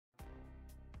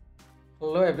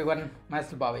Hello everyone,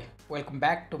 myself Bobby. Welcome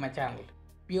back to my channel.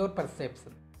 Pure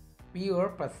Perception. Pure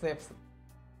Perception.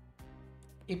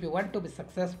 If you want to be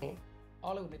successful,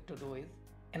 all you need to do is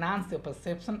enhance your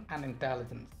perception and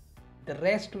intelligence. The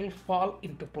rest will fall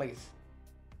into place.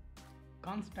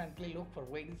 Constantly look for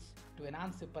ways to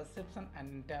enhance your perception and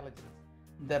intelligence.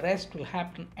 The rest will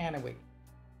happen anyway.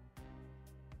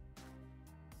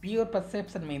 Pure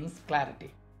perception means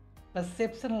clarity.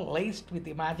 Perception laced with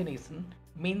imagination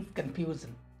means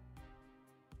confusion.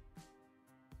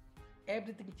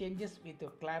 Everything changes with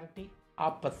your clarity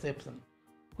of perception.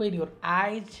 When your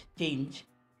eyes change,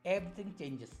 everything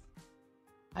changes.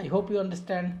 I hope you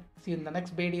understand. See you in the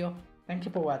next video. Thank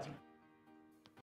you for watching.